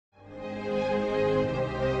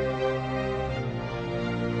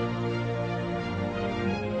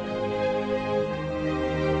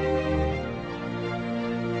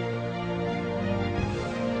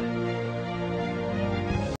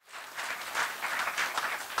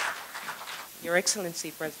Your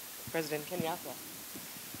Excellency, President Kenyatta,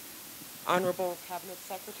 Honorable Cabinet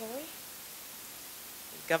Secretary,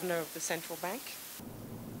 Governor of the Central Bank,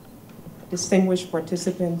 distinguished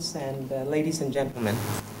participants, and ladies and gentlemen,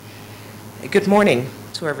 good morning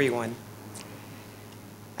to everyone.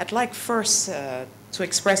 I'd like first to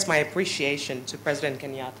express my appreciation to President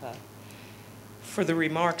Kenyatta for the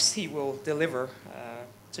remarks he will deliver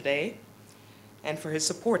today and for his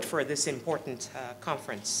support for this important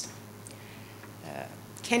conference.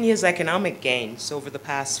 Kenya's economic gains over the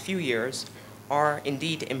past few years are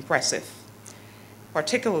indeed impressive,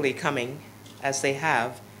 particularly coming, as they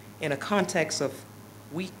have, in a context of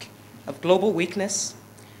global weakness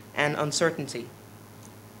and uncertainty.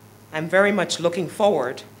 I'm very much looking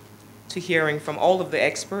forward to hearing from all of the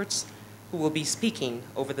experts who will be speaking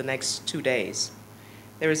over the next 2 days.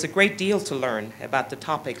 There is a great deal to learn about the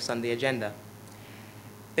topics on the agenda.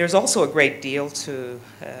 There's also a great deal to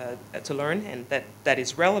learn and that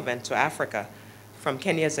is relevant to Africa from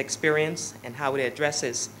Kenya's experience and how it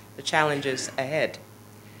addresses the challenges ahead.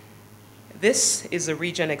 This is a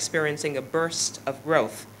region experiencing a burst of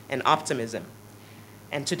growth and optimism,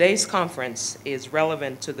 and today's conference is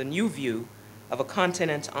relevant to the new view of a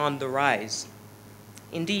continent on the rise.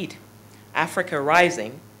 Indeed, Africa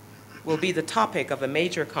Rising will be the topic of a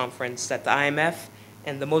major conference that the IMF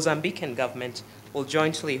and the Mozambican government will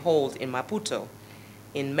jointly hold in Maputo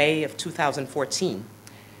in May of 2014,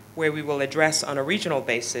 where we will address on a regional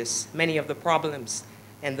basis many of the problems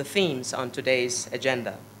and the themes on today's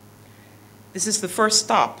agenda. This is the first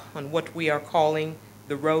stop on what we are calling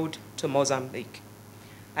the road to Mozambique.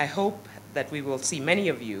 I hope that we will see many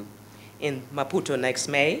of you in Maputo next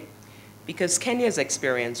May, because Kenya's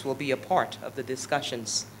experience will be a part of the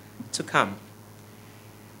discussions to come.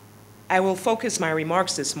 I will focus my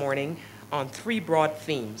remarks this morning on 3 broad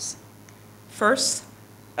themes. First,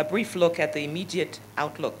 a brief look at the immediate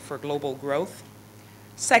outlook for global growth.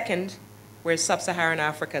 Second, where sub-Saharan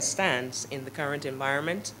Africa stands in the current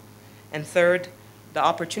environment. And third, the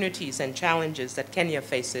opportunities and challenges that Kenya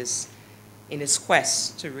faces in its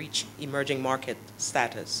quest to reach emerging market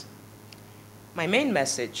status. My main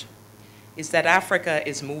message is that Africa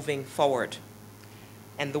is moving forward,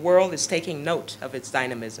 and the world is taking note of its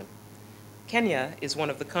dynamism. Kenya is one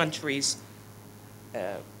of the countries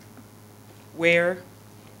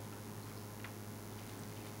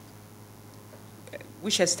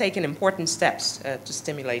which has taken important steps to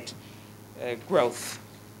stimulate growth.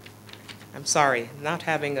 I'm sorry, not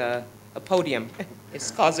having a podium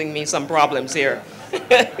is causing me some problems here.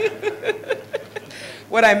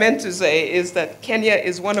 What I meant to say is that Kenya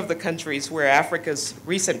is one of the countries where Africa's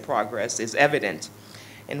recent progress is evident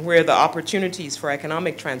and where the opportunities for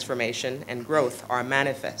economic transformation and growth are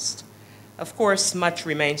manifest. Of course, much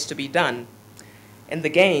remains to be done, and the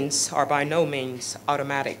gains are by no means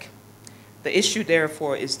automatic. The issue,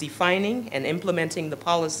 therefore, is defining and implementing the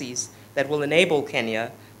policies that will enable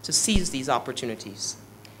Kenya to seize these opportunities.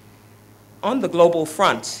 On the global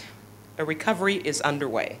front, a recovery is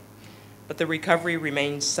underway, but the recovery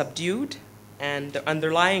remains subdued and the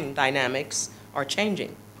underlying dynamics are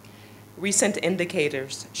changing. Recent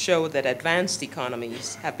indicators show that advanced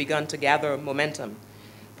economies have begun to gather momentum,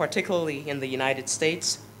 particularly in the United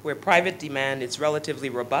States, where private demand is relatively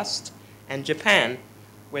robust, and Japan,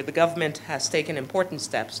 where the government has taken important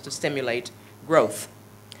steps to stimulate growth.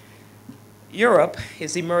 Europe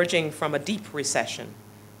is emerging from a deep recession,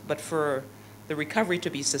 but for the recovery to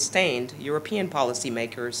be sustained, European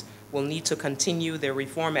policymakers will need to continue their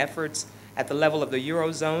reform efforts at the level of the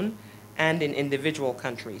Eurozone and in individual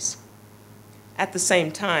countries. At the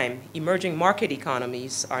same time, emerging market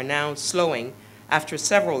economies are now slowing after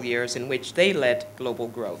several years in which they led global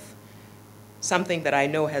growth, something that I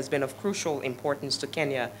know has been of crucial importance to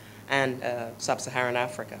Kenya and sub-Saharan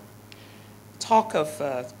Africa. Talk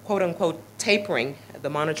of quote-unquote tapering the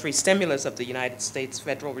monetary stimulus of the United States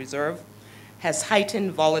Federal Reserve has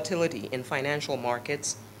heightened volatility in financial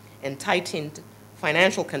markets and tightened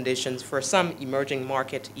financial conditions for some emerging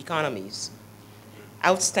market economies.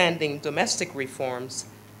 Outstanding domestic reforms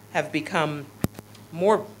have become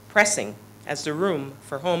more pressing as the room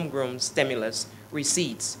for homegrown stimulus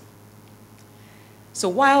recedes. So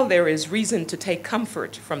while there is reason to take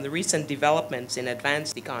comfort from the recent developments in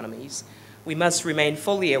advanced economies, we must remain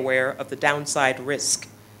fully aware of the downside risk.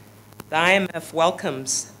 The IMF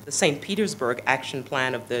welcomes the St. Petersburg Action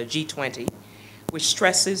Plan of the G20, which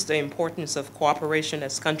stresses the importance of cooperation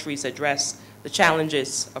as countries address the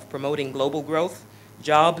challenges of promoting global growth,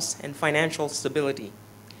 jobs, and financial stability.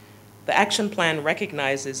 The action plan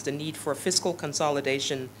recognizes the need for fiscal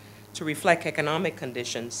consolidation to reflect economic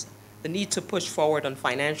conditions the need to push forward on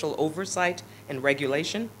financial oversight and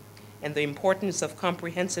regulation, and the importance of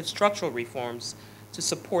comprehensive structural reforms to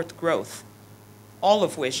support growth, all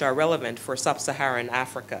of which are relevant for sub-Saharan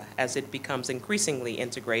Africa as it becomes increasingly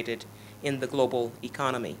integrated in the global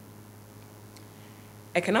economy.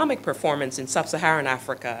 Economic performance in sub-Saharan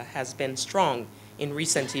Africa has been strong in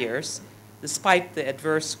recent years, despite the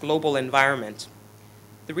adverse global environment.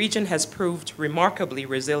 The region has proved remarkably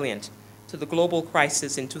resilient to the global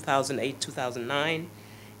crisis in 2008-2009,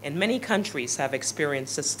 and many countries have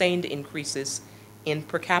experienced sustained increases in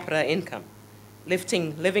per capita income,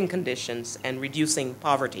 lifting living conditions and reducing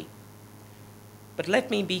poverty. But let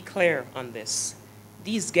me be clear on this.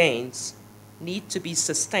 These gains need to be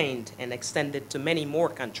sustained and extended to many more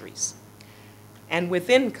countries. And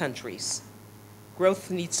within countries, growth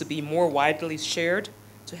needs to be more widely shared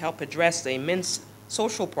to help address the immense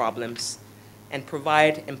social problems and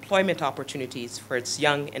provide employment opportunities for its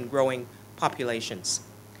young and growing populations.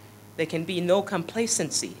 There can be no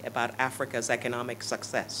complacency about Africa's economic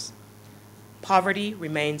success. Poverty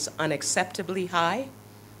remains unacceptably high,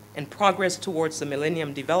 and progress towards the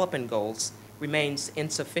Millennium Development Goals remains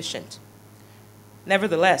insufficient.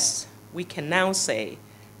 Nevertheless, we can now say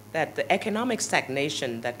that the economic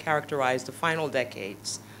stagnation that characterized the final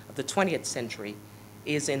decades of the 20th century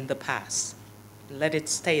is in the past. Let it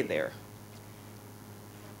stay there.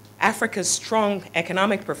 Africa's strong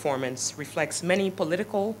economic performance reflects many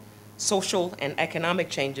political, social, and economic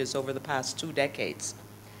changes over the past 2 decades.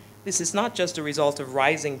 This is not just a result of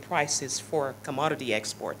rising prices for commodity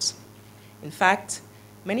exports. In fact,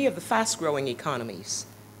 many of the fast-growing economies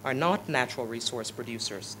are not natural resource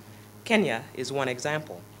producers. Kenya is one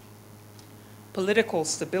example. Political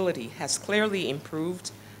stability has clearly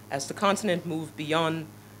improved as the continent moved beyond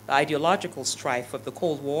the ideological strife of the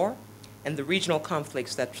Cold War and the regional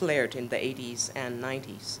conflicts that flared in the 80s and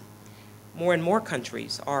 90s. More and more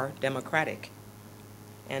countries are democratic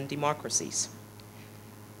and democracies.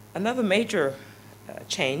 Another major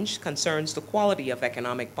change concerns the quality of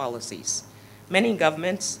economic policies. Many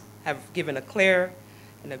governments have given a clear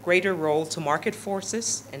and a greater role to market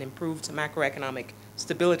forces and improved macroeconomic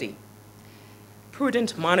stability.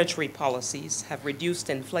 Prudent monetary policies have reduced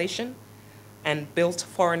inflation and built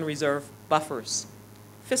foreign reserve buffers.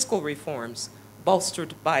 Fiscal reforms,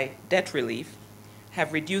 bolstered by debt relief,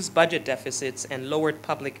 have reduced budget deficits and lowered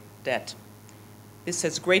public debt. This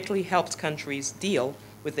has greatly helped countries deal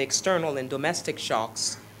with the external and domestic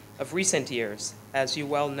shocks of recent years, as you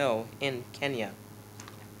well know, in Kenya.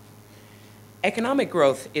 Economic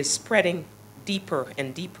growth is spreading deeper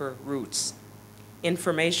and deeper roots.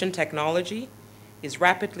 Information technology is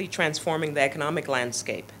rapidly transforming the economic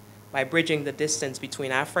landscape by bridging the distance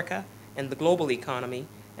between Africa and the global economy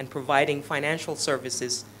and providing financial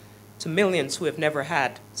services to millions who have never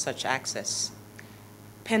had such access.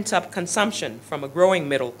 Pent-up consumption from a growing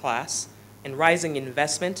middle class and rising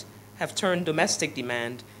investment have turned domestic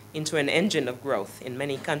demand into an engine of growth in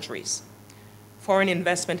many countries. Foreign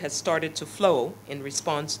investment has started to flow in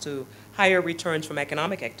response to higher returns from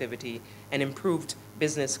economic activity and improved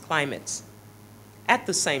business climates. At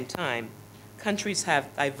the same time, countries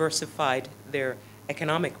have diversified their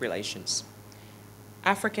economic relations.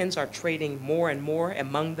 Africans are trading more and more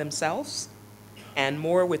among themselves and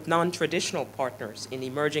more with non-traditional partners in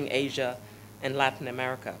emerging Asia and Latin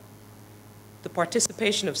America. The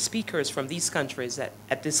participation of speakers from these countries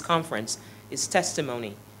at this conference is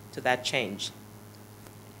testimony to that change.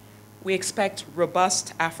 We expect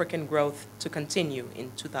robust African growth to continue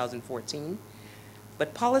in 2014,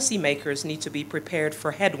 but policymakers need to be prepared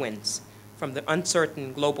for headwinds from the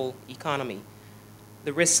uncertain global economy,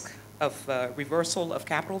 the risk of reversal of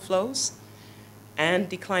capital flows, and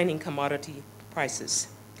declining commodity prices.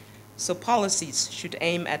 So policies should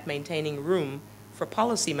aim at maintaining room for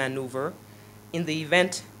policy maneuver in the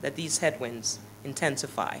event that these headwinds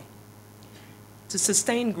intensify. To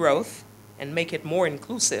sustain growth and make it more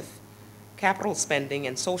inclusive, capital spending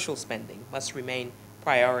and social spending must remain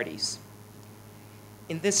priorities.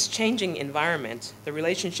 In this changing environment, the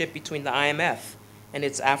relationship between the IMF and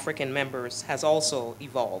its African members has also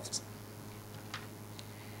evolved.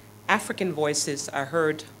 African voices are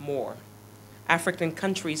heard more. African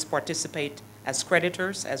countries participate as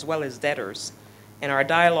creditors as well as debtors, and our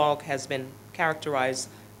dialogue has been characterized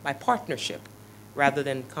by partnership rather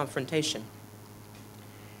than confrontation.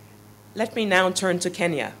 Let me now turn to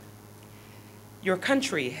Kenya. Your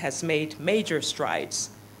country has made major strides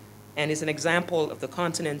and is an example of the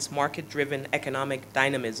continent's market-driven economic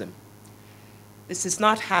dynamism. This has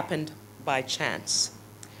not happened by chance.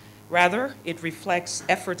 Rather, it reflects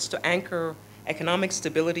efforts to anchor economic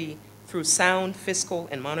stability through sound fiscal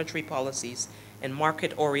and monetary policies and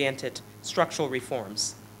market-oriented structural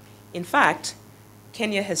reforms. In fact,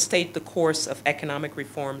 Kenya has stayed the course of economic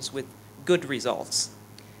reforms with good results.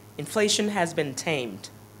 Inflation has been tamed.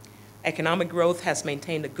 Economic growth has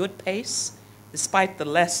maintained a good pace despite the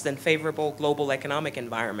less than favorable global economic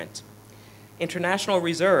environment. International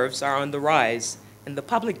reserves are on the rise, and the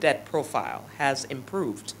public debt profile has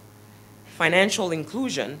improved. Financial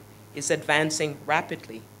inclusion is advancing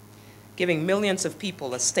rapidly, giving millions of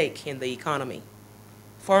people a stake in the economy.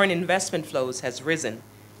 Foreign investment flows has risen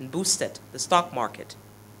and boosted the stock market.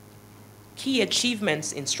 Key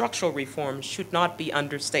achievements in structural reforms should not be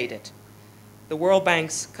understated. The World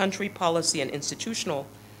Bank's Country Policy and Institutional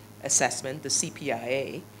Assessment, the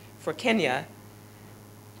CPIA, for Kenya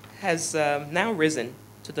has now risen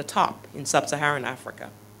to the top in sub-Saharan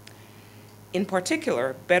Africa. In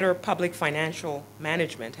particular, better public financial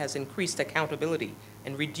management has increased accountability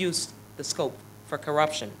and reduced the scope for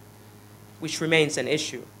corruption, which remains an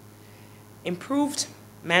issue. Improved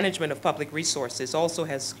management of public resources also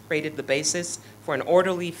has created the basis for an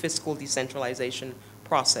orderly fiscal decentralization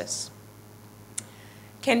process.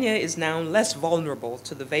 Kenya is now less vulnerable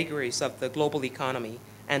to the vagaries of the global economy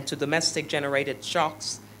and to domestic-generated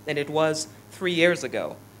shocks than it was 3 years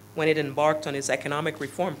ago when it embarked on its economic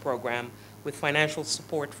reform program with financial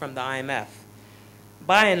support from the IMF.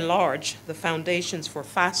 By and large, the foundations for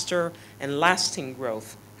faster and lasting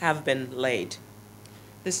growth have been laid.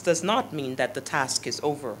 This does not mean that the task is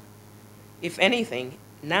over. If anything,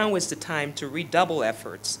 now is the time to redouble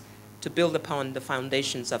efforts to build upon the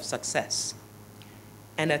foundations of success.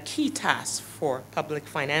 And a key task for public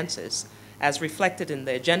finances, as reflected in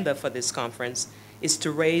the agenda for this conference, is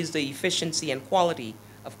to raise the efficiency and quality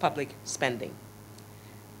of public spending.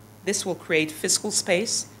 This will create fiscal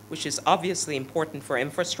space, which is obviously important for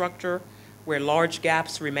infrastructure, where large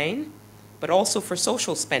gaps remain, but also for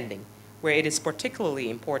social spending, where it is particularly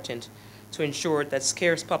important to ensure that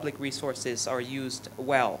scarce public resources are used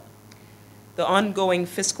well. The ongoing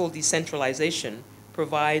fiscal decentralization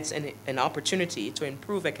provides an opportunity to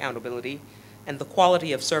improve accountability and the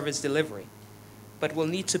quality of service delivery, but will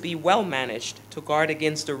need to be well managed to guard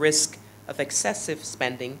against the risk of excessive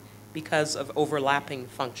spending because of overlapping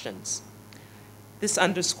functions. This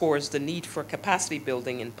underscores the need for capacity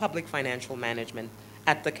building in public financial management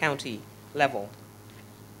at the county level.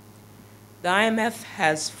 The IMF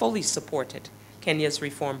has fully supported Kenya's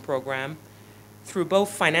reform program through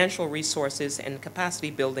both financial resources and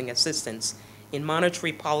capacity building assistance in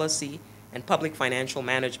monetary policy and public financial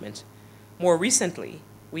management. More recently,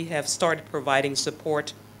 we have started providing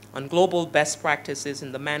support on global best practices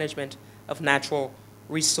in the management of natural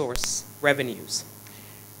resource revenues.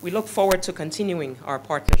 We look forward to continuing our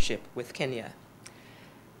partnership with Kenya.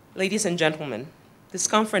 Ladies and gentlemen, this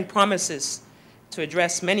conference promises to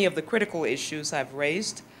address many of the critical issues I've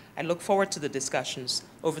raised. I look forward to the discussions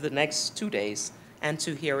over the next 2 days and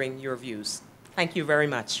to hearing your views. Thank you very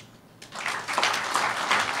much.